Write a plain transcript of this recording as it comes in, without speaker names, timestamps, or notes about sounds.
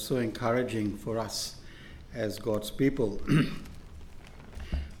so encouraging for us as God's people.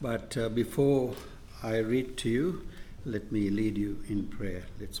 But before I read to you, let me lead you in prayer.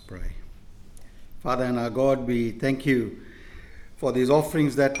 Let's pray. Father and our God, we thank you for these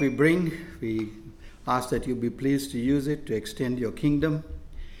offerings that we bring. We ask that you be pleased to use it to extend your kingdom.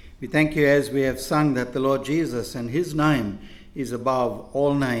 We thank you as we have sung that the Lord Jesus and his name is above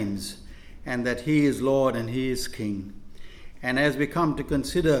all names, and that he is Lord and he is King. And as we come to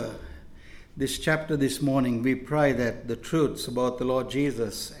consider this chapter this morning, we pray that the truths about the Lord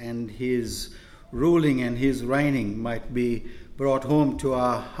Jesus and his ruling and his reigning might be brought home to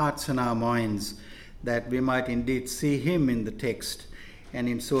our hearts and our minds, that we might indeed see him in the text, and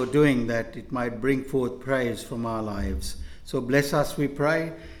in so doing that it might bring forth praise from our lives. So bless us, we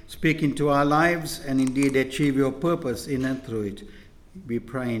pray, speak into our lives, and indeed achieve your purpose in and through it. We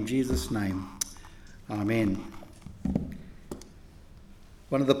pray in Jesus' name. Amen.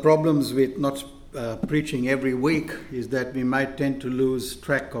 One of the problems with not preaching every week is that we might tend to lose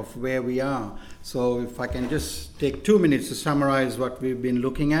track of where we are. So if I can just take 2 minutes to summarize what we've been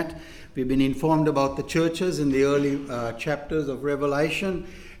looking at. We've been informed about the churches in the early chapters of Revelation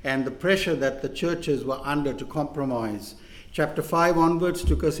and the pressure that the churches were under to compromise. Chapter 5 onwards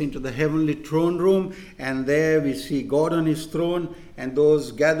took us into the heavenly throne room, and there we see God on his throne and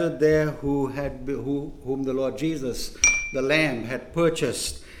those gathered there whom the Lord Jesus, the Lamb, had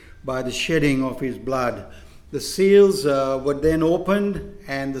purchased by the shedding of his blood. The seals were then opened,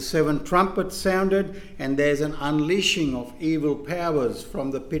 and the 7 trumpets sounded, and there's an unleashing of evil powers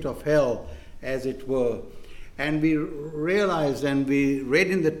from the pit of hell, as it were. And we realized and we read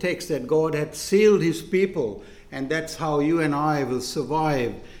in the text that God had sealed his people, and that's how you and I will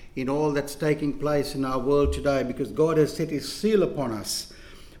survive in all that's taking place in our world today, because God has set his seal upon us.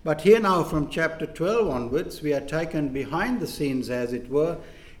 But here now from chapter 12 onwards, we are taken behind the scenes, as it were,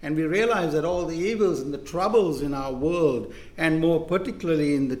 and we realize that all the evils and the troubles in our world, and more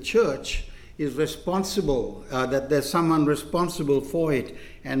particularly in the church, is responsible, that there's someone responsible for it.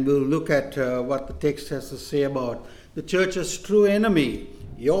 And we'll look at what the text has to say about the church's true enemy.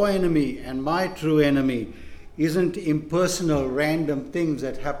 Your enemy and my true enemy isn't impersonal, random things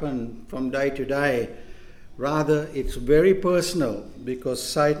that happen from day to day. Rather, it's very personal, because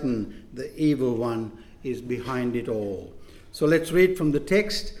Satan, the evil one, is behind it all. So let's read from the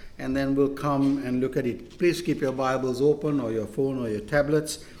text, and then we'll come and look at it. Please keep your Bibles open, or your phone or your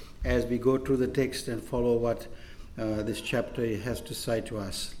tablets, as we go through the text and follow what this chapter has to say to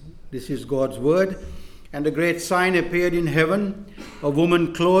us. This is God's word. And a great sign appeared in heaven, a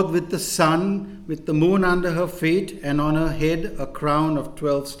woman clothed with the sun, with the moon under her feet, and on her head a crown of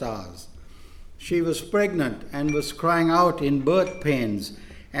 12 stars. She was pregnant and was crying out in birth pains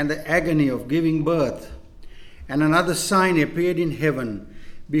and the agony of giving birth. And another sign appeared in heaven.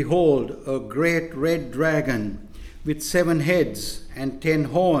 Behold, a great red dragon with 7 heads and 10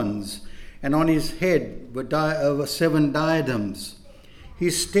 horns, and on his head were 7 diadems.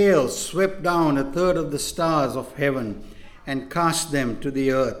 His tail swept down a third of the stars of heaven and cast them to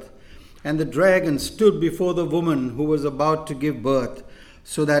the earth. And the dragon stood before the woman who was about to give birth,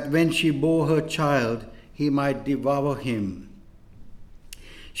 so that when she bore her child, he might devour him.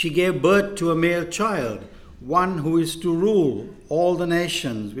 She gave birth to a male child, one who is to rule all the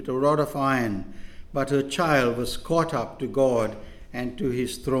nations with a rod of iron. But her child was caught up to God and to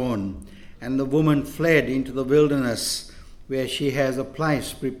his throne. And the woman fled into the wilderness, where she has a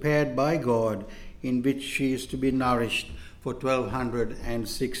place prepared by God, in which she is to be nourished for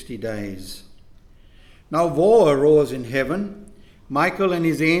 1260 days. Now war arose in heaven, Michael and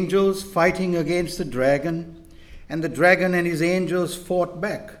his angels fighting against the dragon. And the dragon and his angels fought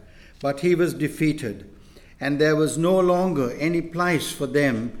back, but he was defeated. And there was no longer any place for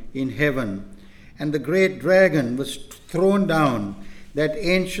them in heaven. And the great dragon was thrown down, that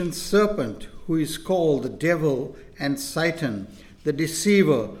ancient serpent who is called the devil and Satan, the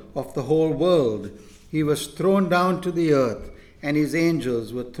deceiver of the whole world. He was thrown down to the earth, and his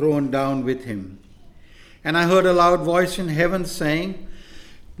angels were thrown down with him. And I heard a loud voice in heaven saying,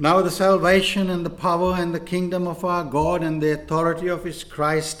 Now the salvation and the power and the kingdom of our God and the authority of his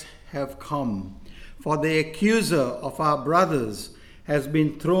Christ have come. For the accuser of our brothers has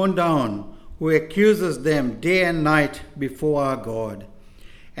been thrown down, who accuses them day and night before our God.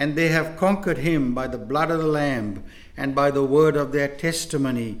 And they have conquered him by the blood of the Lamb and by the word of their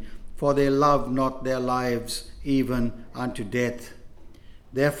testimony, for they love not their lives even unto death.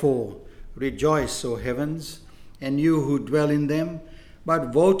 Therefore rejoice, O heavens, and you who dwell in them.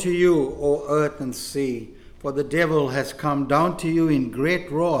 But woe to you, O earth and sea, for the devil has come down to you in great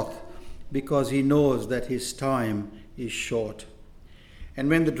wrath, because he knows that his time is short. And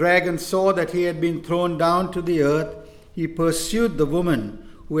when the dragon saw that he had been thrown down to the earth, he pursued the woman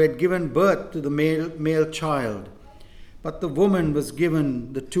who had given birth to the male child. But the woman was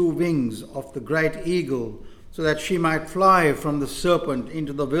given the 2 wings of the great eagle, so that she might fly from the serpent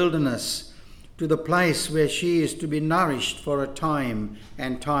into the wilderness, to the place where she is to be nourished for a time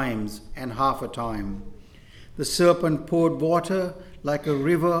and times and half a time. The serpent poured water like a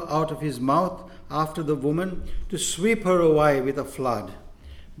river out of his mouth after the woman, to sweep her away with a flood.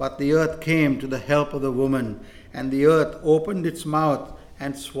 But the earth came to the help of the woman, and the earth opened its mouth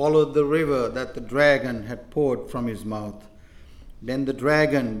and swallowed the river that the dragon had poured from his mouth. Then the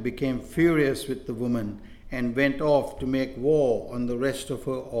dragon became furious with the woman and went off to make war on the rest of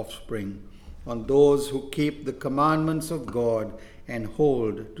her offspring, on those who keep the commandments of God and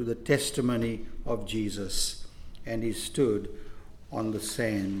hold to the testimony of Jesus. And he stood on the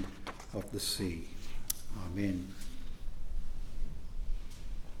sand of the sea. Amen.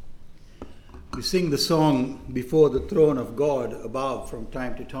 We sing the song Before the Throne of God above from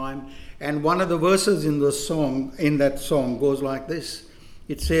time to time, and one of the verses in that song goes like this.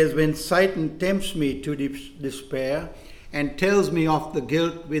 It says, "When Satan tempts me to despair and tells me of the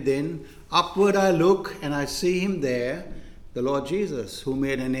guilt within, upward I look and I see him there, the Lord Jesus, who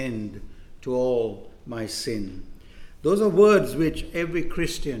made an end to all my sin." Those are words which every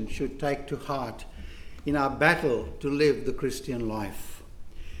Christian should take to heart in our battle to live the Christian life.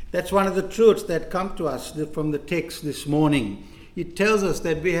 That's one of the truths that come to us from the text this morning. It tells us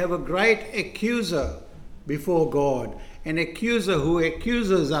that we have a great accuser before God, an accuser who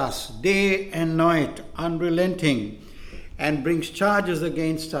accuses us day and night, unrelenting, and brings charges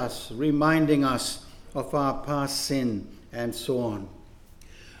against us, reminding us of our past sin and so on.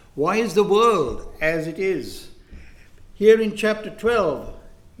 Why is the world as it is? Here in chapter 12,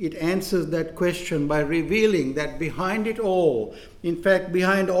 it answers that question by revealing that behind it all, in fact,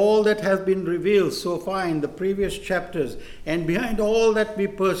 behind all that has been revealed so far in the previous chapters, and behind all that we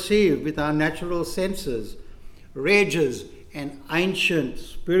perceive with our natural senses, rages an ancient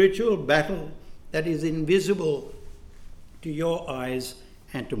spiritual battle that is invisible to your eyes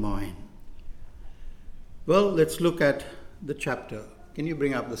and to mine. Well, let's look at the chapter. Can you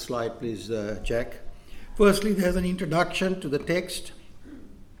bring up the slide, please, Jack? Firstly, there's an introduction to the text.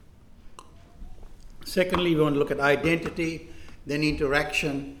 Secondly, we want to look at identity, then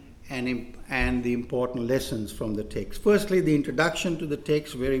interaction, and the important lessons from the text. Firstly, the introduction to the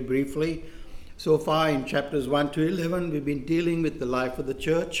text, very briefly. So far in chapters 1 to 11, we've been dealing with the life of the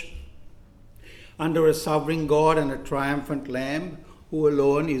church under a sovereign God and a triumphant Lamb, who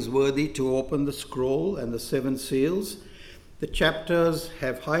alone is worthy to open the scroll and the 7 seals. The chapters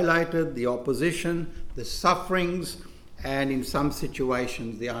have highlighted the opposition, the sufferings, and in some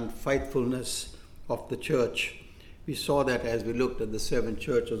situations, the unfaithfulness of the church. We saw that as we looked at the 7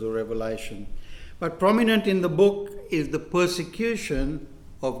 churches of Revelation. But prominent in the book is the persecution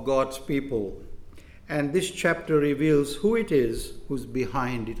of God's people. And this chapter reveals who it is who's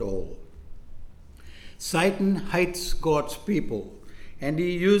behind it all. Satan hates God's people, and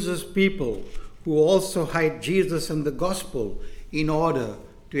he uses people who also hate Jesus and the gospel in order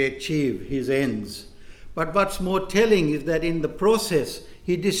to achieve his ends. But what's more telling is that in the process,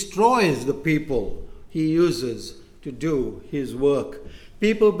 he destroys the people he uses to do his work.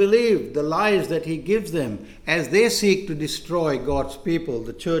 People believe the lies that he gives them as they seek to destroy God's people,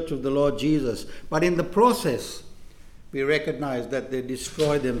 the church of the Lord Jesus. But in the process, we recognize that they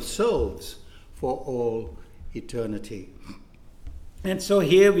destroy themselves for all eternity. And so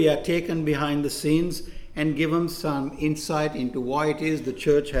here we are taken behind the scenes and given some insight into why it is the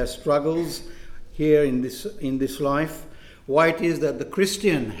church has struggles here in this life, why it is that the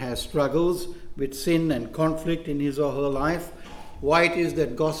Christian has struggles with sin and conflict in his or her life, why it is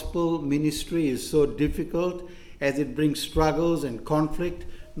that gospel ministry is so difficult as it brings struggles and conflict,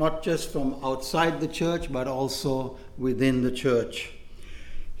 not just from outside the church, but also within the church.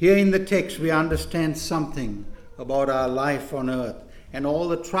 Here in the text, we understand something about our life on earth and all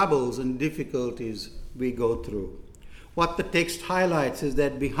the troubles and difficulties we go through. What the text highlights is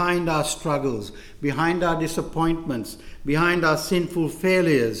that behind our struggles, behind our disappointments, behind our sinful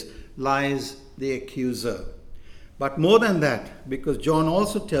failures lies the accuser. But more than that, because John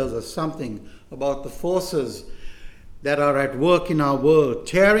also tells us something about the forces that are at work in our world,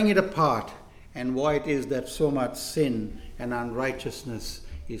 tearing it apart, and why it is that so much sin and unrighteousness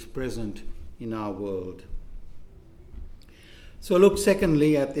is present in our world. So look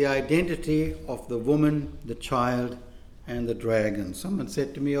secondly at the identity of the woman, the child, and the dragon. Someone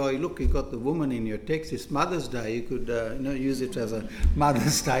said to me, "Oh, look, you got the woman in your text. It's Mother's Day. You could use it as a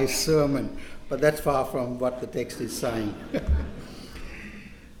Mother's Day sermon." But that's far from what the text is saying.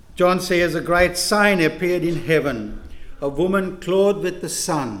 John says, a great sign appeared in heaven, a woman clothed with the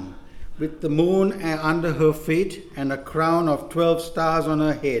sun, with the moon under her feet, and a crown of 12 stars on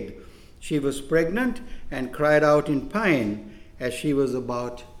her head. She was pregnant and cried out in pain as she was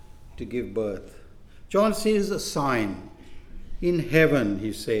about to give birth. John sees a sign in heaven,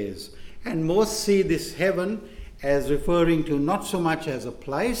 he says. And most see this heaven as referring to not so much as a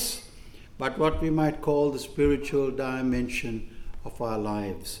place, but what we might call the spiritual dimension of our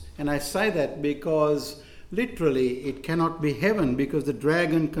lives. And I say that because literally it cannot be heaven, because the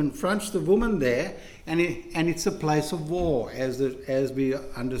dragon confronts the woman there, and it's a place of war, as we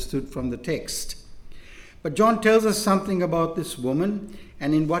understood from the text. But John tells us something about this woman,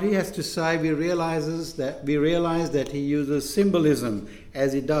 and in what he has to say, we realize that he uses symbolism,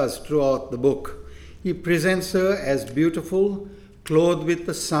 as he does throughout the book. He presents her as beautiful, clothed with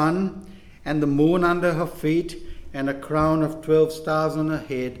the sun and the moon under her feet, and a crown of 12 stars on her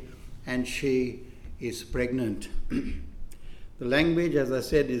head, and she is pregnant. The language, as I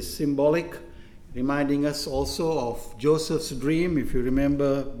said, is symbolic, reminding us also of Joseph's dream. If you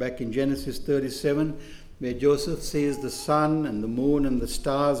remember back in Genesis 37, where Joseph sees the sun and the moon and the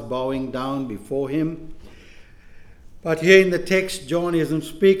stars bowing down before him. But here in the text, John isn't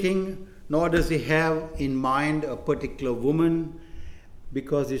speaking, nor does he have in mind a particular woman,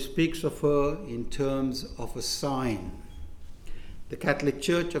 because he speaks of her in terms of a sign. The Catholic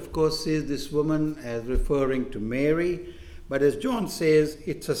Church, of course, sees this woman as referring to Mary, but as John says,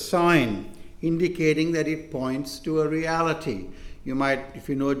 it's a sign indicating that it points to a reality. You might, if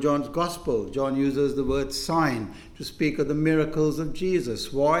you know John's Gospel, John uses the word sign to speak of the miracles of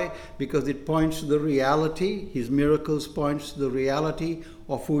Jesus. Why? Because it points to the reality. His miracles points to the reality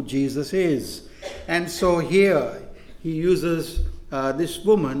of who Jesus is. And so here he uses this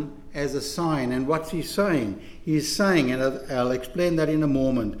woman as a sign. And what's he saying? He's saying, and I'll explain that in a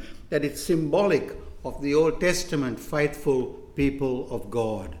moment, that it's symbolic of the Old Testament faithful people of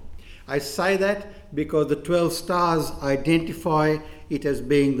God. I say that because the 12 stars identify it as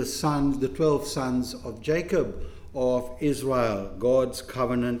being the 12 sons of Jacob, of Israel, God's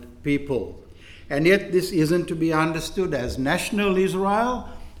covenant people. And yet this isn't to be understood as national Israel,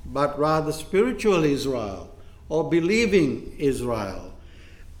 but rather spiritual Israel, or believing Israel.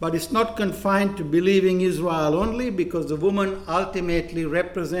 But it's not confined to believing Israel only, because the woman ultimately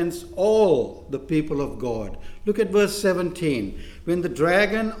represents all the people of God. Look at verse 17. When the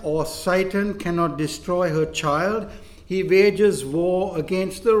dragon or Satan cannot destroy her child, he wages war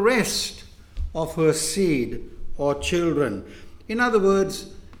against the rest of her seed or children. In other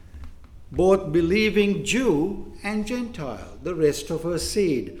words, both believing Jew and Gentile, the rest of her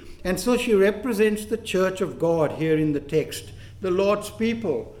seed. And so she represents the church of God here in the text, the Lord's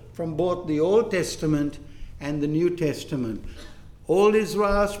people from both the Old Testament and the New Testament. Old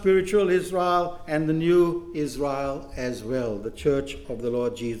Israel, spiritual Israel, and the new Israel as well, the church of the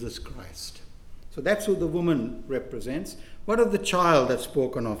Lord Jesus Christ. So that's who the woman represents. What of the child that's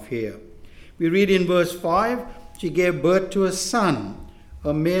spoken of here? We read in verse 5, she gave birth to a son,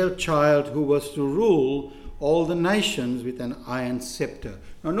 a male child who was to rule all the nations with an iron scepter.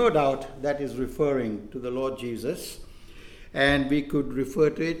 Now, no doubt that is referring to the Lord Jesus. And we could refer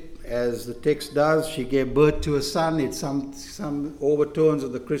to it as the text does. She gave birth to a son. It's some overtones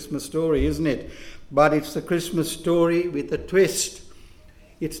of the Christmas story, isn't it? But it's the Christmas story with a twist.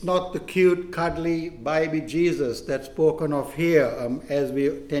 It's not the cute, cuddly baby Jesus that's spoken of here, as we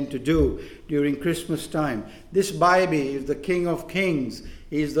tend to do during Christmas time. This baby is the King of Kings.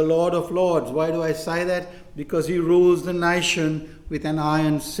 He is the Lord of Lords. Why do I say that? Because he rules the nation with an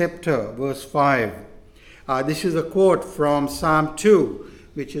iron scepter. Verse 5. This is a quote from Psalm 2,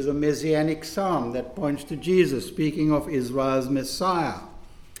 which is a messianic psalm that points to Jesus, speaking of Israel's Messiah.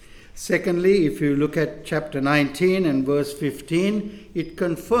 Secondly, if you look at chapter 19 and verse 15, it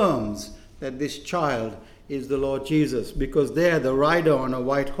confirms that this child is the Lord Jesus, because there the rider on a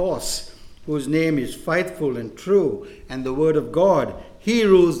white horse, whose name is Faithful and True, and the Word of God, he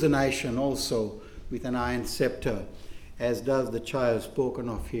rules the nation also with an iron scepter, as does the child spoken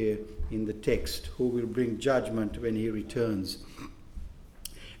of here in the text, who will bring judgment when he returns.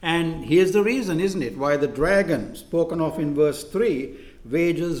 And here's the reason, isn't it, why the dragon, spoken of in verse 3,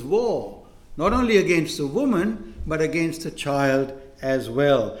 wages war, not only against the woman, but against the child as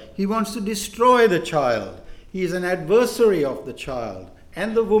well. He wants to destroy the child. He is an adversary of the child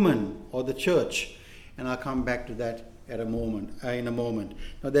and the woman, or the church. And I'll come back to that in a moment.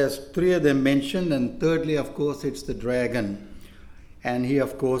 Now there's three of them mentioned, and thirdly, of course, it's the dragon. And he,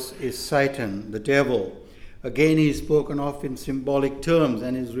 of course, is Satan, the devil. Again, he's spoken of in symbolic terms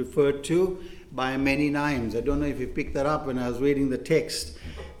and is referred to by many names. I don't know if you picked that up when I was reading the text.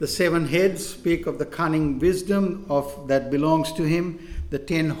 The 7 heads speak of the cunning wisdom that belongs to him. The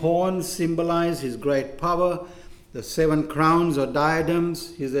 10 horns symbolize his great power. The 7 crowns or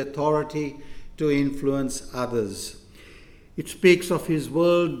diadems, his authority to influence others. It speaks of his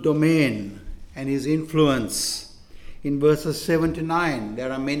world domain and his influence. In verses 7 to 9,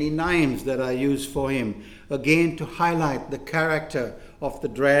 there are many names that are used for him, again to highlight the character of the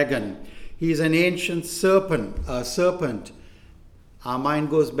dragon. He is an ancient serpent. Our mind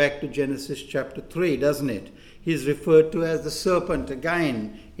goes back to Genesis chapter 3, doesn't it? He's referred to as the serpent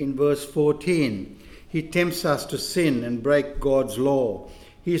again in verse 14. He tempts us to sin and break God's law.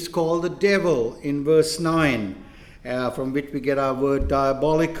 He's called the devil in verse 9, from which we get our word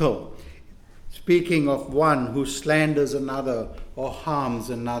diabolical, speaking of one who slanders another or harms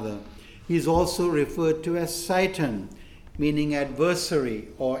another. He's also referred to as Satan, meaning adversary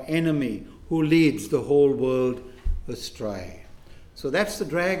or enemy who leads the whole world astray. So that's the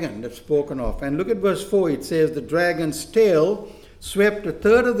dragon that's spoken of. And look at verse 4. It says, the dragon's tail swept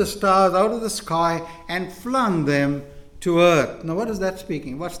 1/3 of the stars out of the sky and flung them to earth. Now what's that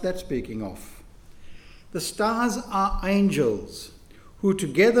speaking of? The stars are angels who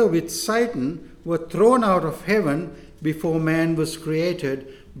together with Satan were thrown out of heaven before man was created.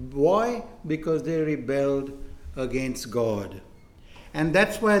 Why? Because they rebelled against God. And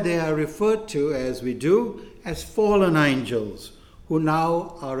that's why they are referred to, as we do, as fallen angels, who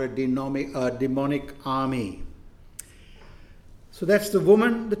now are a demonic army. So that's the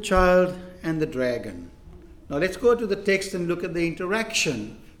woman, the child, and the dragon. Now let's go to the text and look at the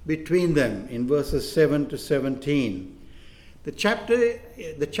interaction between them in verses 7 to 17.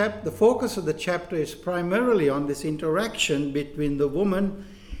 The focus of the chapter is primarily on this interaction between the woman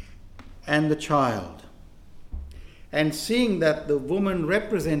and the child. And seeing that the woman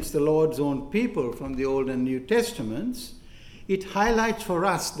represents the Lord's own people from the Old and New Testaments, it highlights for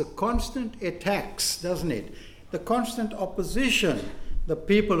us the constant attacks, doesn't it? The constant opposition the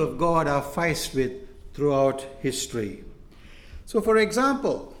people of God are faced with throughout history. So, for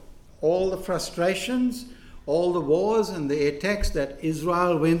example, all the frustrations, all the wars and the attacks that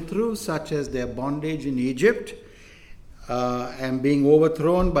Israel went through, such as their bondage in Egypt, and being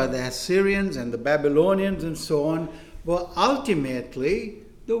overthrown by the Assyrians and the Babylonians and so on, were ultimately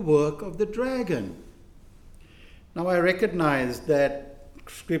the work of the dragon. Now I recognize that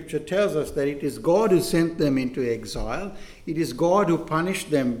Scripture tells us that it is God who sent them into exile. It is God who punished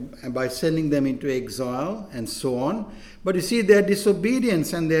them by sending them into exile and so on. But you see, their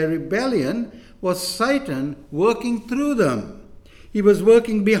disobedience and their rebellion was Satan working through them. He was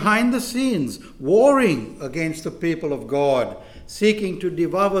working behind the scenes, warring against the people of God, seeking to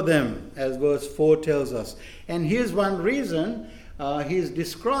devour them, as verse 4 tells us. And here's one reason he is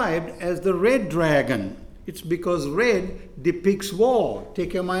described as the red dragon. It's because red depicts war.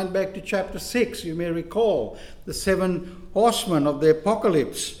 Take your mind back to chapter 6. You may recall the 7 horsemen of the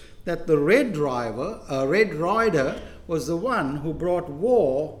apocalypse, that the red rider was the one who brought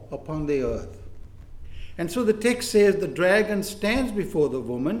war upon the earth. And so the text says the dragon stands before the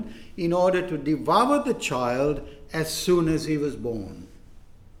woman in order to devour the child as soon as he was born.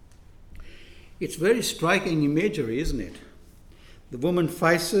 It's very striking imagery, isn't it? The woman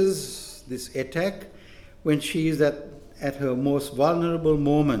faces this attack when she is at her most vulnerable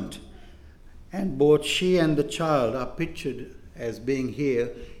moment, and both she and the child are pictured as being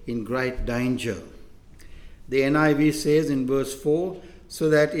here in great danger. The NIV says in verse 4, so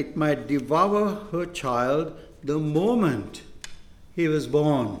that it might devour her child the moment he was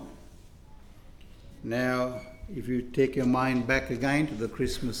born. Now, if you take your mind back again to the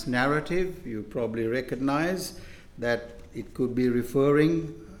Christmas narrative, you probably recognize that it could be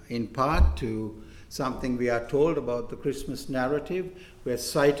referring in part to something we are told about the Christmas narrative, where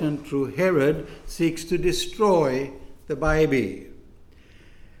Satan, through Herod, seeks to destroy the baby.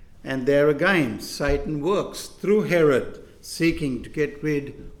 And there again, Satan works through Herod, seeking to get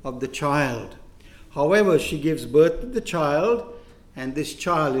rid of the child. However, she gives birth to the child, and this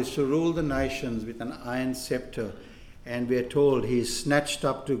child is to rule the nations with an iron scepter. And we are told he is snatched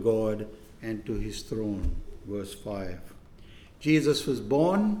up to God and to his throne. Verse 5. Jesus was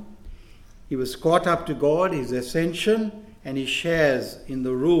born. He was caught up to God, his ascension, and he shares in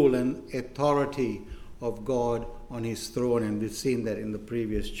the rule and authority of God on his throne. And we've seen that in the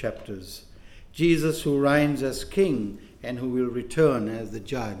previous chapters. Jesus, who reigns as king and who will return as the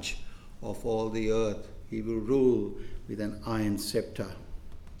judge of all the earth. He will rule with an iron scepter.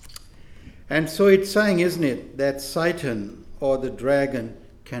 And so it's saying, isn't it, that Satan or the dragon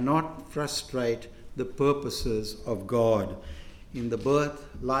cannot frustrate the purposes of God in the birth,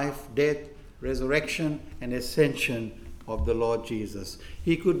 life, death, resurrection and ascension of the Lord Jesus.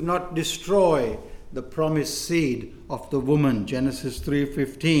 He could not destroy the promised seed of the woman, Genesis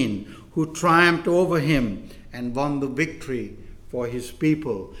 3:15, who triumphed over him and won the victory for his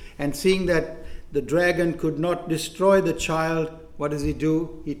people. And seeing that the dragon could not destroy the child, what does he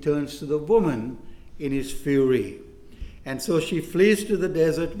do? He turns to the woman in his fury. And so she flees to the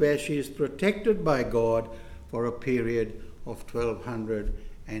desert, where she is protected by God for a period of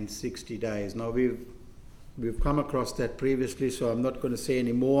 1260 days. Now we've come across that previously, so I'm not going to say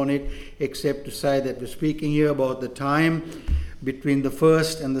any more on it, except to say that we're speaking here about the time between the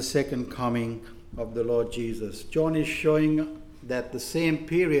first and the second coming of the Lord Jesus. John is showing that the same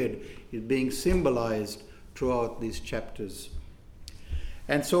period is being symbolized throughout these chapters.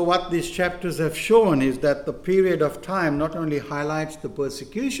 And so what these chapters have shown is that the period of time not only highlights the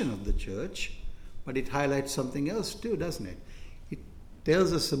persecution of the church, but it highlights something else too, doesn't it? It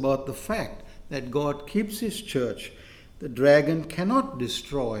tells us about the fact that God keeps his church. The dragon cannot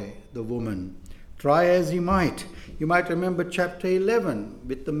destroy the woman, try as he might. You might remember chapter 11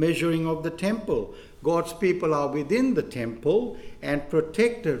 with the measuring of the temple. God's people are within the temple and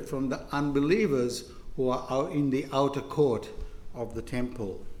protected from the unbelievers who are out in the outer court of the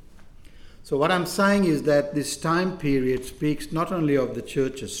temple. So what I'm saying is that this time period speaks not only of the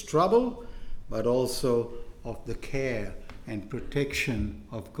church's trouble, but also of the care and protection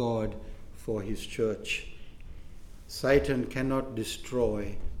of God for his church. Satan cannot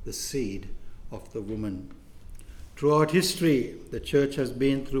destroy the seed of the woman. Throughout history, the church has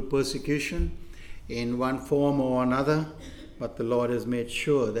been through persecution in one form or another, but the Lord has made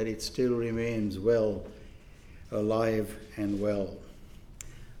sure that it still remains alive and well.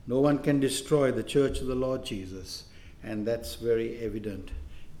 No one can destroy the church of the Lord Jesus, and that's very evident.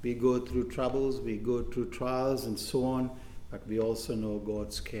 We go through troubles, we go through trials and so on, but we also know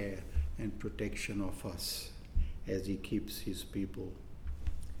God's care and protection of us as he keeps his people.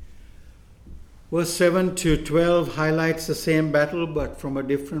 Verse 7 to 12 highlights the same battle, but from a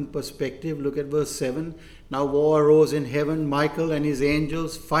different perspective. Look at verse 7. Now war arose in heaven, Michael and his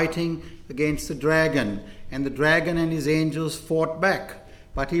angels fighting against the dragon. And the dragon and his angels fought back,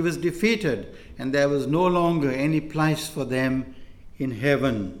 but he was defeated, and there was no longer any place for them in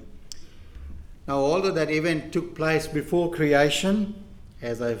heaven. Now, although that event took place before creation,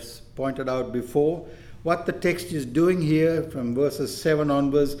 as I've pointed out before, what the text is doing here from verses 7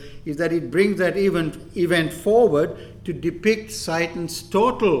 onwards is that it brings that event forward to depict Satan's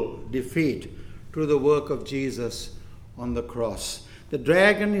total defeat through the work of Jesus on the cross. The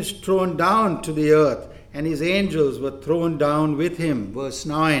dragon is thrown down to the earth, and his angels were thrown down with him. Verse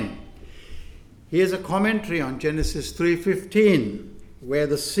 9. Here's a commentary on Genesis 3:15, where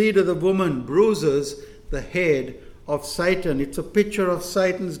the seed of the woman bruises the head of Satan. It's a picture of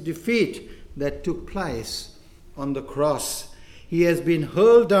Satan's defeat that took place on the cross. He has been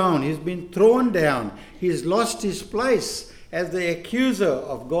hurled down, he's been thrown down, he's lost his place as the accuser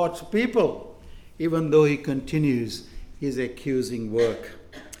of God's people, even though he continues his accusing work.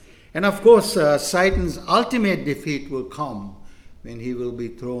 And of course, Satan's ultimate defeat will come when he will be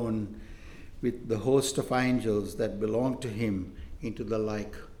thrown with the host of angels that belong to him into the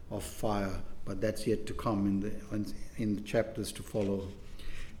lake of fire. But that's yet to come in the chapters to follow.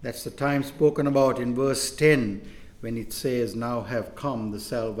 That's the time spoken about in verse 10, when it says, "Now have come the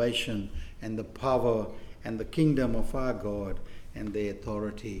salvation and the power and the kingdom of our God and the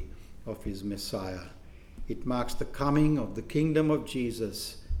authority of his Messiah." It marks the coming of the kingdom of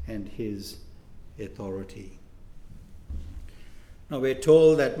Jesus and his authority. Now we're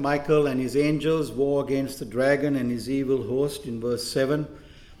told that Michael and his angels war against the dragon and his evil host in verse 7.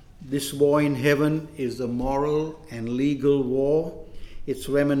 This war in heaven is a moral and legal war. It's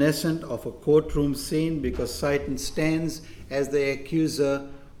reminiscent of a courtroom scene because Satan stands as the accuser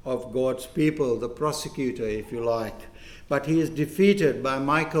of God's people, the prosecutor, if you like. But he is defeated by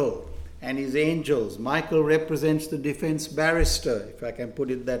Michael and his angels. Michael represents the defense barrister, if I can put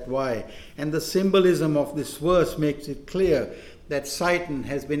it that way. And the symbolism of this verse makes it clear that Satan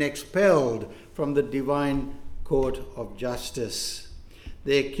has been expelled from the divine court of justice.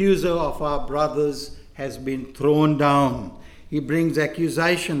 The accuser of our brothers has been thrown down. He brings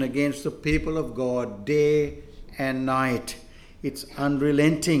accusation against the people of God day and night. It's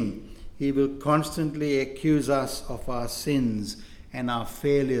unrelenting. He will constantly accuse us of our sins and our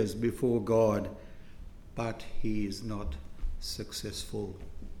failures before God, but he is not successful.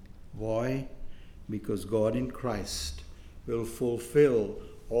 Why? Because God in Christ will fulfill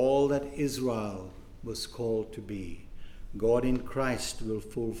all that Israel was called to be. God in Christ will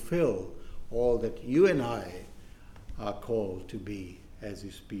fulfill all that you and I are called to be as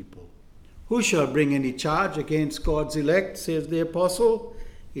his people. Who shall bring any charge against God's elect, says the apostle?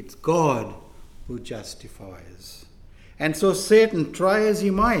 It's God who justifies. And so Satan, try as he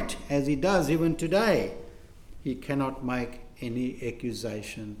might, as he does even today, he cannot make any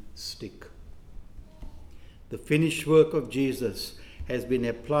accusation stick. The finished work of Jesus has been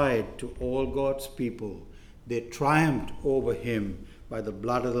applied to all God's people. They triumphed over him by the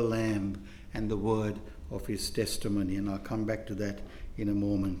blood of the Lamb and the word of his testimony. And I'll come back to that in a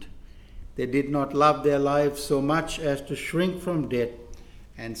moment. They did not love their lives so much as to shrink from death.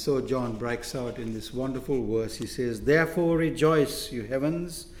 And so John breaks out in this wonderful verse. He says, "Therefore rejoice, you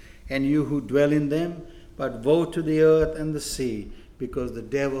heavens, and you who dwell in them, but woe to the earth and the sea, because the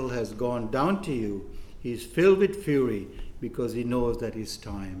devil has gone down to you. He is filled with fury, because he knows that his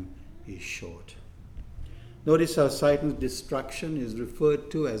time is short." Notice how Satan's destruction is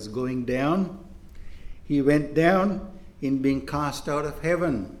referred to as going down. He went down in being cast out of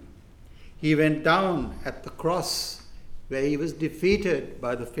heaven. He went down at the cross, where he was defeated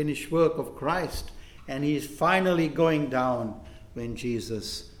by the finished work of Christ, and he is finally going down when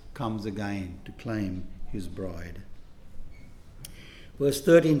Jesus comes again to claim his bride. Verse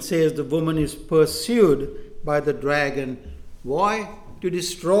 13 says the woman is pursued by the dragon. Why? To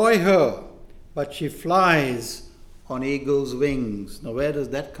destroy her. But she flies on eagle's wings. Now where does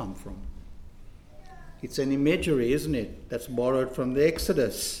that come from? It's an imagery, isn't it? That's borrowed from the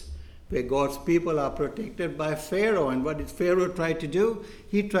Exodus, where God's people are protected by Pharaoh. And what did Pharaoh try to do?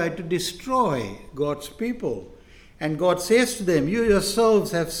 He tried to destroy God's people. And God says to them, "You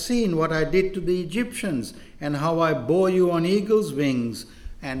yourselves have seen what I did to the Egyptians, and how I bore you on eagle's wings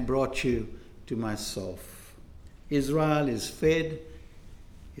and brought you to myself." Israel is fed,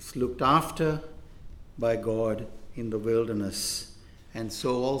 it's looked after by God in the wilderness. And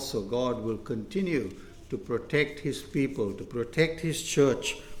so also God will continue to protect his people, to protect his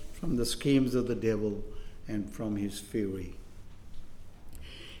church from the schemes of the devil and from his fury.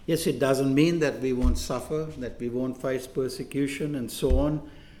 Yes, it doesn't mean that we won't suffer, that we won't face persecution and so on,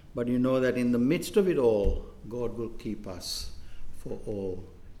 but you know that in the midst of it all, God will keep us for all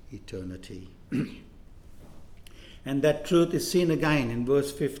eternity. And that truth is seen again in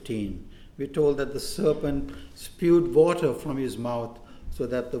verse 15. We're told that the serpent spewed water from his mouth so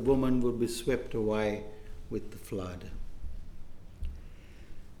that the woman would be swept away with the flood.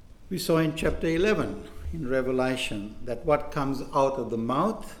 We saw in chapter 11 in Revelation that what comes out of the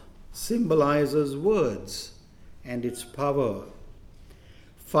mouth symbolizes words and its power.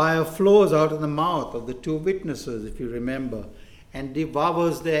 Fire flows out of the mouth of the two witnesses, if you remember, and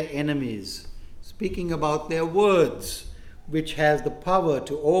devours their enemies, speaking about their words, which has the power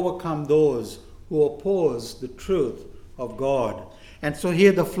to overcome those who oppose the truth of God. And so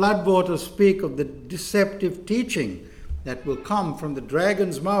here the floodwaters speak of the deceptive teaching that will come from the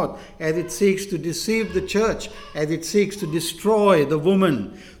dragon's mouth as it seeks to deceive the church, as it seeks to destroy the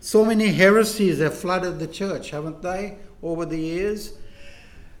woman. So many heresies have flooded the church, haven't they, over the years?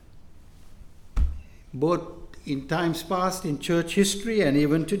 Both in times past, in church history, and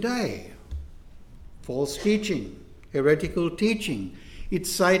even today. False teaching, heretical teaching.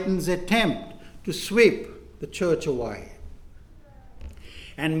 It's Satan's attempt to sweep the church away.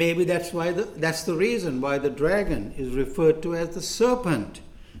 And maybe that's the reason why the dragon is referred to as the serpent,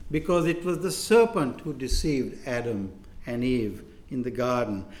 because it was the serpent who deceived Adam and Eve in the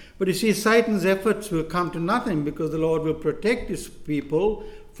garden. But you see, Satan's efforts will come to nothing because the Lord will protect his people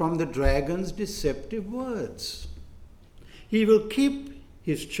from the dragon's deceptive words. He will keep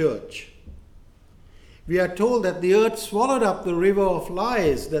his church. We are told that the earth swallowed up the river of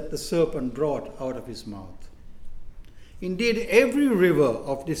lies that the serpent brought out of his mouth. Indeed, every river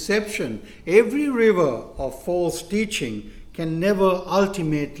of deception, every river of false teaching can never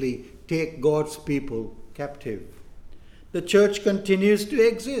ultimately take God's people captive. The church continues to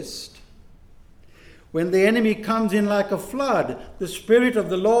exist. When the enemy comes in like a flood, the Spirit of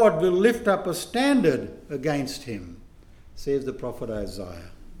the Lord will lift up a standard against him, says the prophet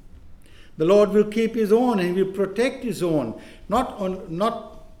Isaiah. The Lord will keep his own and he will protect his own, not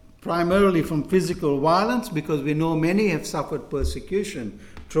primarily from physical violence, because we know many have suffered persecution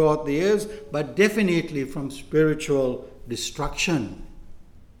throughout the years, but definitely from spiritual destruction.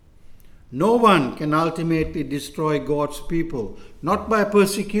 No one can ultimately destroy God's people, not by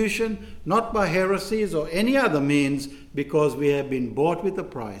persecution, not by heresies or any other means, because we have been bought with a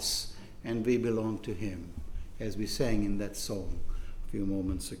price and we belong to him, as we sang in that song a few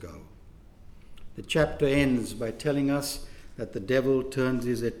moments ago. The chapter ends by telling us that the devil turns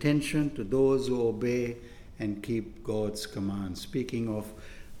his attention to those who obey and keep God's commands. Speaking of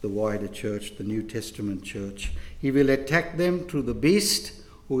the wider church, the New Testament church, he will attack them through the beast,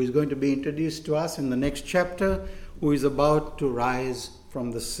 who is going to be introduced to us in the next chapter, who is about to rise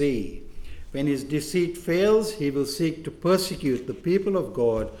from the sea. When his deceit fails, he will seek to persecute the people of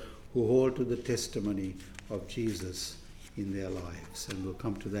God who hold to the testimony of Jesus in their lives. And we'll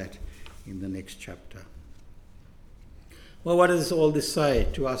come to that in the next chapter. Well, what does all this say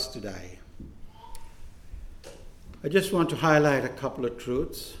to us today? I just want to highlight a couple of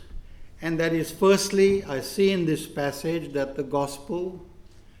truths. And that is, firstly, I see in this passage that the gospel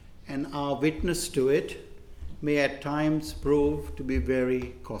and our witness to it may at times prove to be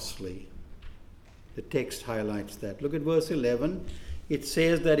very costly. The text highlights that. Look at verse 11. It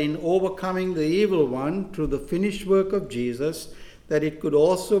says that in overcoming the evil one through the finished work of Jesus, that it could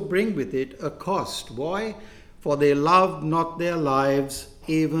also bring with it a cost. Why? For they loved not their lives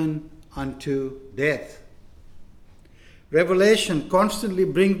even unto death. Revelation constantly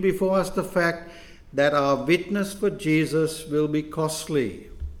brings before us the fact that our witness for Jesus will be costly.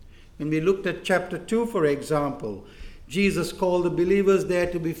 When we looked at chapter 2, for example, Jesus called the believers there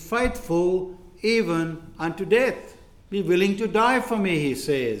to be faithful even unto death. Be willing to die for me, he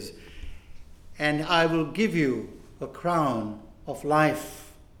says, and I will give you a crown of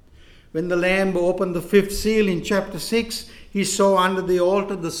life. When the Lamb opened the fifth seal in chapter 6, he saw under the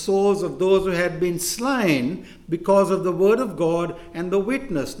altar the souls of those who had been slain because of the word of God and the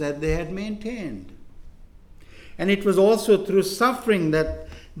witness that they had maintained. And it was also through suffering that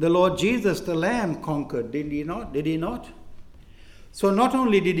the Lord Jesus, the Lamb, conquered, did he not? So not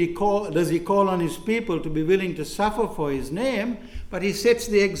only does he call on his people to be willing to suffer for his name, but he sets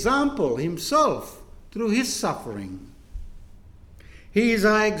the example himself through his suffering. He is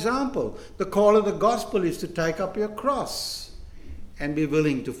our example. The call of the gospel is to take up your cross and be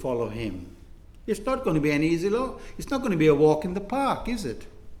willing to follow him. It's not going to be an easy walk. It's not going to be a walk in the park, is it?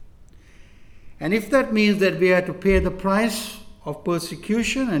 And if that means that we are to pay the price of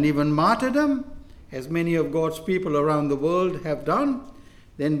persecution and even martyrdom, as many of God's people around the world have done,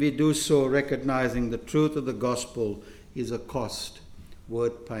 then we do so recognizing the truth of the gospel is a cost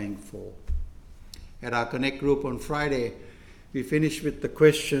worth paying for. At our Connect group on Friday, we finished with the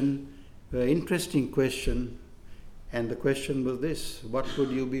question, an interesting question, and the question was this: what would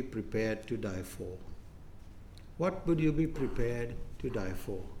you be prepared to die for? What would you be prepared to die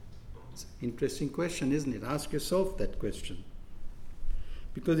for? It's an interesting question, isn't it? Ask yourself that question.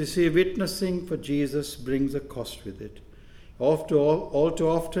 Because you see, witnessing for Jesus brings a cost with it. All too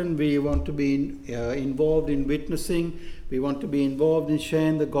often we want to be involved in witnessing, we want to be involved in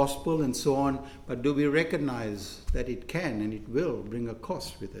sharing the gospel and so on, but do we recognize that it can and it will bring a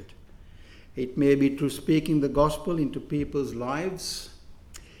cost with it? It may be through speaking the gospel into people's lives,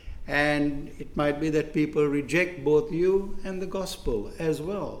 and it might be that people reject both you and the gospel as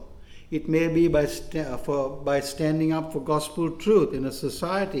well. It may be by standing up for gospel truth in a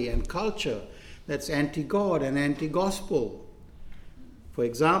society and culture that's anti-God and anti-gospel. For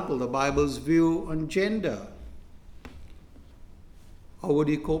example, the Bible's view on gender. How would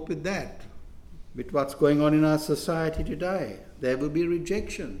you cope with that? With what's going on in our society today? There will be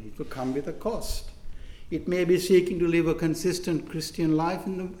rejection. It will come with a cost. It may be seeking to live a consistent Christian life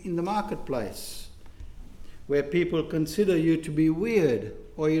in the marketplace, where people consider you to be weird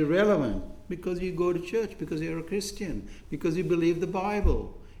or irrelevant because you go to church, because you're a Christian, because you believe the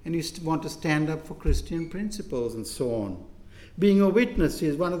Bible, and you want to stand up for Christian principles and so on. Being a witness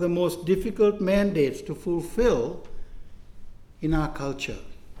is one of the most difficult mandates to fulfill in our culture.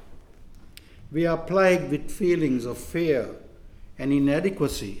 We are plagued with feelings of fear and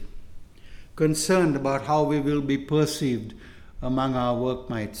inadequacy, concerned about how we will be perceived among our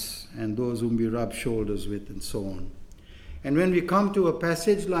workmates and those whom we rub shoulders with and so on. And when we come to a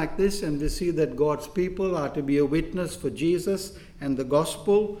passage like this and we see that God's people are to be a witness for Jesus and the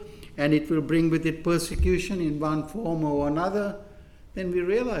gospel, and it will bring with it persecution in one form or another, then we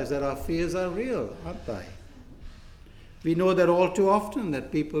realize that our fears are real, aren't they? We know that all too often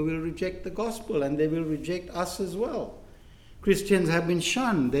that people will reject the gospel and they will reject us as well. Christians have been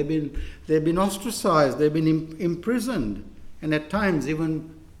shunned, they've been ostracized, they've been imprisoned, and at times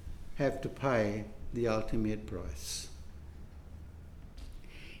even have to pay the ultimate price.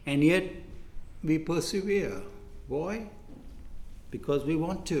 And yet we persevere. Why? Because we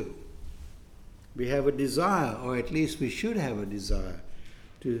want to. We have a desire, or at least we should have a desire,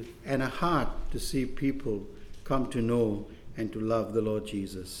 and a heart to see people come to know and to love the Lord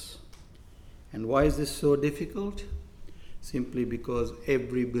Jesus. And why is this so difficult? Simply because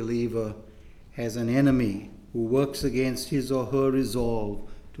every believer has an enemy who works against his or her resolve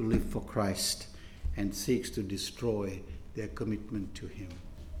to live for Christ and seeks to destroy their commitment to him.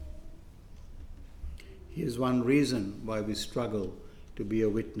 Here's one reason why we struggle to be a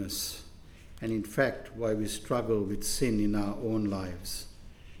witness, and in fact why we struggle with sin in our own lives.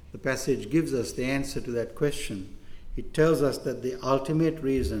 The passage gives us the answer to that question. It tells us that the ultimate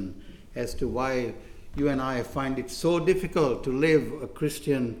reason as to why you and I find it so difficult to live a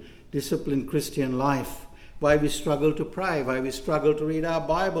disciplined Christian life, why we struggle to pray, why we struggle to read our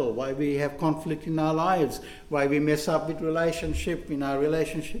Bible, why we have conflict in our lives, why we mess up with our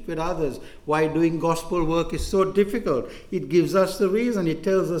relationship with others, why doing gospel work is so difficult. It gives us the reason. It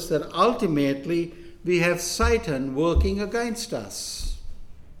tells us that ultimately we have Satan working against us.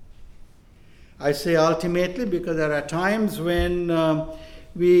 I say ultimately because there are times when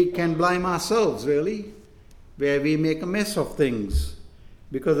we can blame ourselves, really, where we make a mess of things.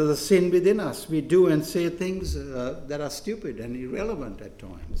 Because of the sin within us, we do and say things that are stupid and irrelevant at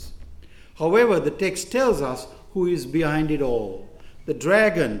times. However, the text tells us who is behind it all. The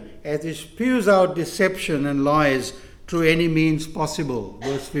dragon, as he spews out deception and lies through any means possible,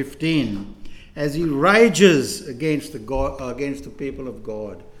 verse 15, as he rages against the people of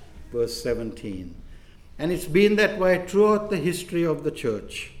God, verse 17. And it's been that way throughout the history of the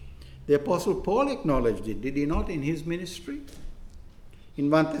church. The Apostle Paul acknowledged it, did he not, in his ministry? In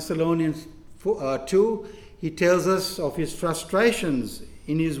 1 Thessalonians 2, he tells us of his frustrations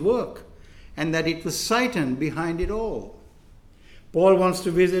in his work and that it was Satan behind it all. Paul wants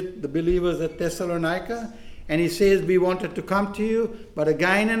to visit the believers at Thessalonica, and he says, we wanted to come to you, but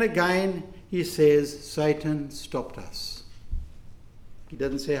again and again he says, Satan stopped us. He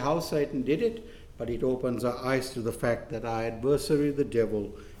doesn't say how Satan did it, but it opens our eyes to the fact that our adversary, the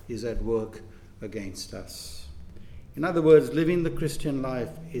devil, is at work against us. In other words, living the Christian life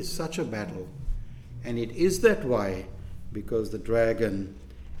is such a battle, and it is that way because the dragon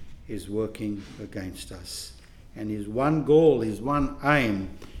is working against us. And his one goal, his one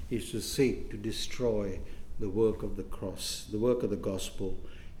aim is to seek to destroy the work of the cross, the work of the gospel,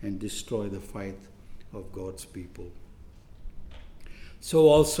 and destroy the faith of God's people. So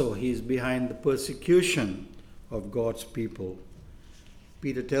also he is behind the persecution of God's people.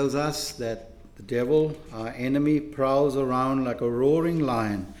 Peter tells us that the devil, our enemy, prowls around like a roaring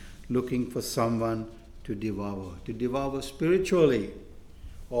lion looking for someone to devour spiritually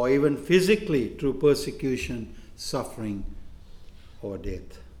or even physically through persecution, suffering, or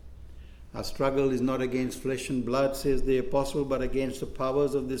death. Our struggle is not against flesh and blood, says the apostle, but against the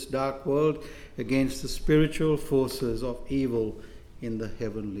powers of this dark world, against the spiritual forces of evil in the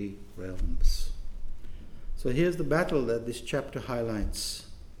heavenly realms. So here's the battle that this chapter highlights.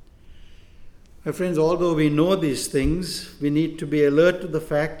 My friends, although we know these things, we need to be alert to the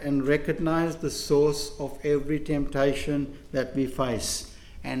fact and recognize the source of every temptation that we face,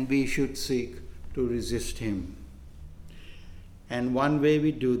 and we should seek to resist him. And one way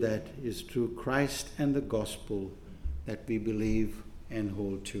we do that is through Christ and the gospel that we believe and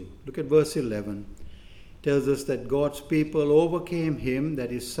hold to. Look at verse 11. It tells us that God's people overcame him,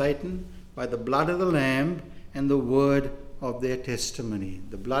 that is Satan, by the blood of the Lamb and the word of their testimony.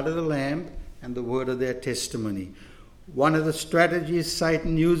 The blood of the Lamb and the word of their testimony. One of the strategies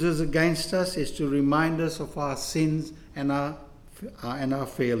Satan uses against us is to remind us of our sins and our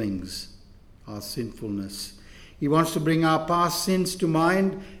failings, our sinfulness. He wants to bring our past sins to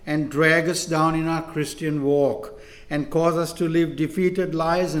mind and drag us down in our Christian walk and cause us to live defeated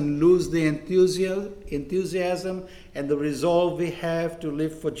lives and lose the enthusiasm and the resolve we have to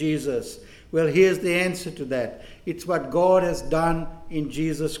live for Jesus. Well, here's the answer to that. It's what God has done in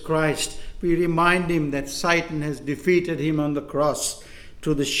Jesus Christ. We remind him that Satan has defeated him on the cross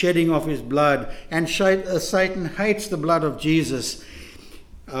through the shedding of his blood. And Satan hates the blood of Jesus.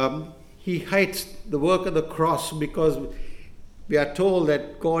 He hates the work of the cross because we are told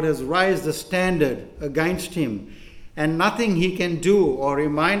that God has raised the standard against him. And nothing he can do or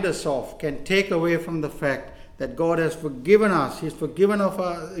remind us of can take away from the fact that God has forgiven us. He's given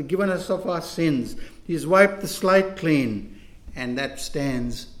us of our sins. He's wiped the slate clean. And that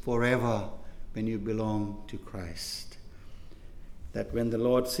stands forever when you belong to Christ. That when the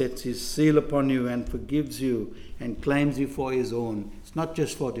Lord sets his seal upon you and forgives you and claims you for his own, it's not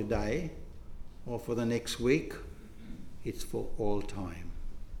just for today or for the next week, it's for all time.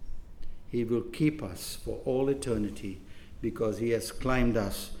 He will keep us for all eternity because he has claimed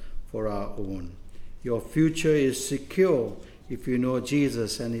us for our own. Your future is secure if you know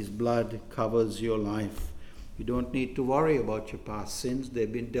Jesus and his blood covers your life. You don't need to worry about your past sins.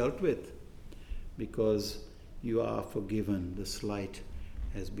 They've been dealt with because you are forgiven. The slate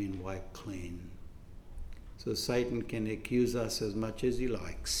has been wiped clean. So Satan can accuse us as much as he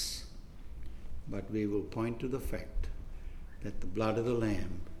likes, but we will point to the fact that the blood of the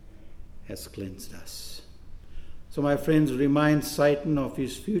Lamb has cleansed us. So my friends, remind Satan of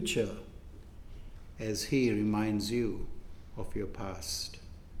his future as he reminds you of your past.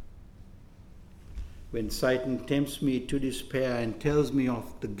 When Satan tempts me to despair and tells me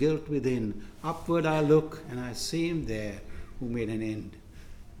of the guilt within, upward I look and I see him there who made an end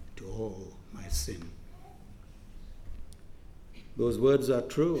to all my sin. Those words are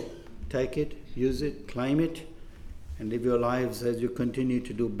true. Take it, use it, claim it, and live your lives as you continue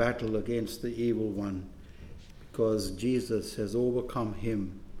to do battle against the evil one, because Jesus has overcome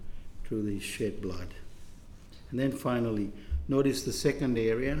him through his shed blood. And then finally, notice the second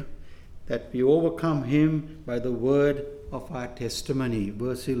area, that we overcome him by the word of our testimony.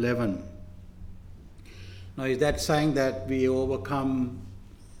 Verse 11. Now, is that saying that we overcome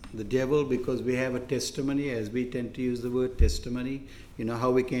the devil because we have a testimony, as we tend to use the word testimony? You know,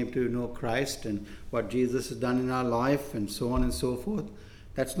 how we came to know Christ and what Jesus has done in our life and so on and so forth.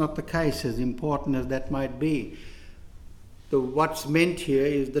 That's not the case, as important as that might be. What's meant here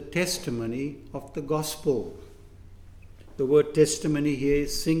is the testimony of the gospel. The word testimony here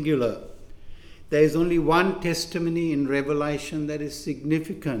is singular. There is only one testimony in Revelation that is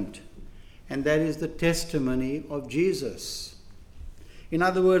significant, and that is the testimony of Jesus. In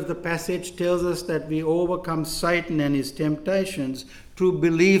other words, the passage tells us that we overcome Satan and his temptations through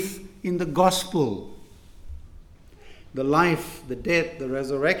belief in the gospel. The life, the death, the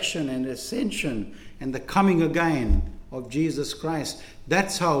resurrection and ascension and the coming again of Jesus Christ.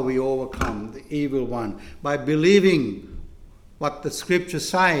 That's how we overcome the evil one, by believing what the scripture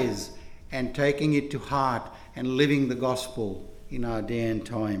says and taking it to heart and living the gospel in our day and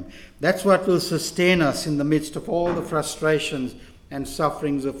time. That's what will sustain us in the midst of all the frustrations and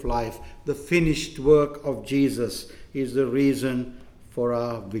sufferings of life. The finished work of Jesus is the reason for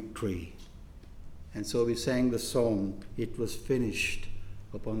our victory. And so we sang the song, "It was finished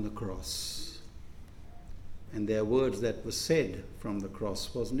upon the cross." And there are words that were said from the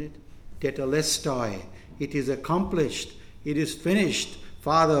cross, wasn't it? Tetelestai, it is accomplished, it is finished.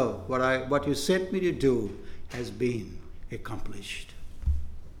 Father, what you sent me to do has been accomplished.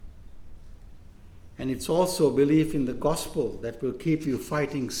 And it's also belief in the gospel that will keep you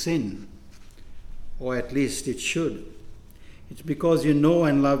fighting sin, or at least it should. It's because you know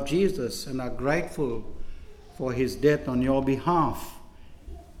and love Jesus and are grateful for his death on your behalf,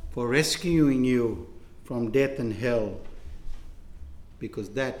 for rescuing you from death and hell, because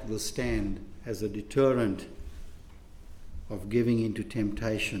that will stand as a deterrent of giving into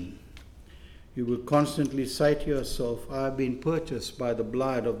temptation. You will constantly say to yourself, I have been purchased by the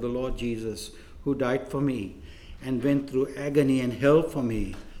blood of the Lord Jesus, who died for me and went through agony and hell for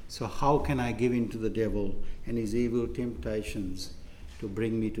me. So how can I give in to the devil and his evil temptations to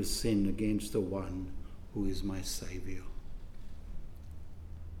bring me to sin against the one who is my Savior?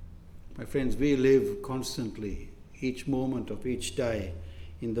 My friends, we live constantly, each moment of each day,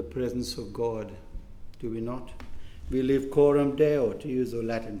 in the presence of God, do we not? We live coram Deo, to use a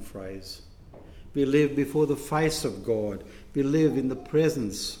Latin phrase. We live before the face of God. We live in the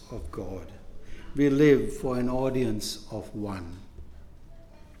presence of God. We live for an audience of one.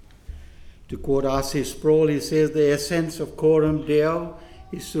 To quote R.C. Sproul, he says, the essence of coram Deo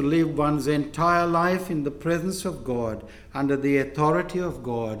is to live one's entire life in the presence of God, under the authority of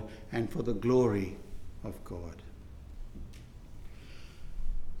God, and for the glory of God.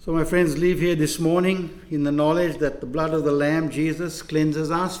 So my friends, leave here this morning in the knowledge that the blood of the Lamb, Jesus,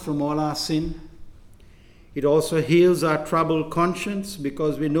 cleanses us from all our sin. It also heals our troubled conscience,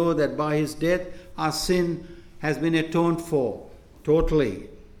 because we know that by his death our sin has been atoned for totally.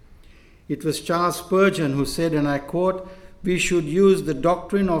 It was Charles Spurgeon who said, and I quote, "We should use the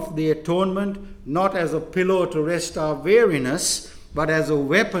doctrine of the atonement not as a pillow to rest our weariness, but as a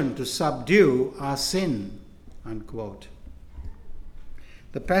weapon to subdue our sin," unquote.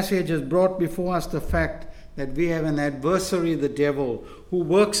 The passage has brought before us the fact that we have an adversary, the devil, who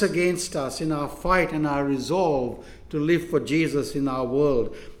works against us in our fight and our resolve to live for Jesus in our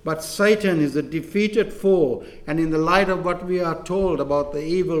world. But Satan is a defeated foe, and in the light of what we are told about the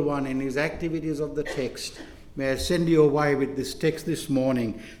evil one and his activities of the text, may I send you away with this text this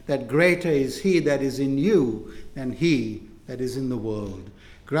morning, that greater is he that is in you than he that is in the world.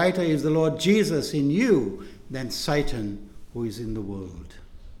 Greater is the Lord Jesus in you than Satan who is in the world.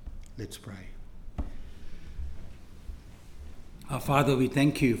 Let's pray. Our Father, we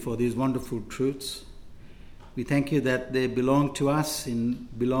thank you for these wonderful truths. We thank you that they belong to us in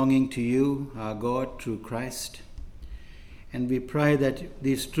belonging to you, our God, through Christ. And we pray that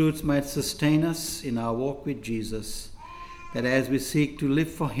these truths might sustain us in our walk with Jesus, that as we seek to live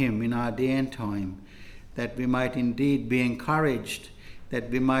for him in our day and time, that we might indeed be encouraged, that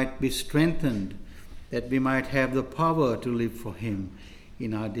we might be strengthened, that we might have the power to live for him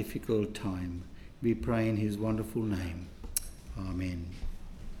in our difficult time. We pray in his wonderful name. Amen.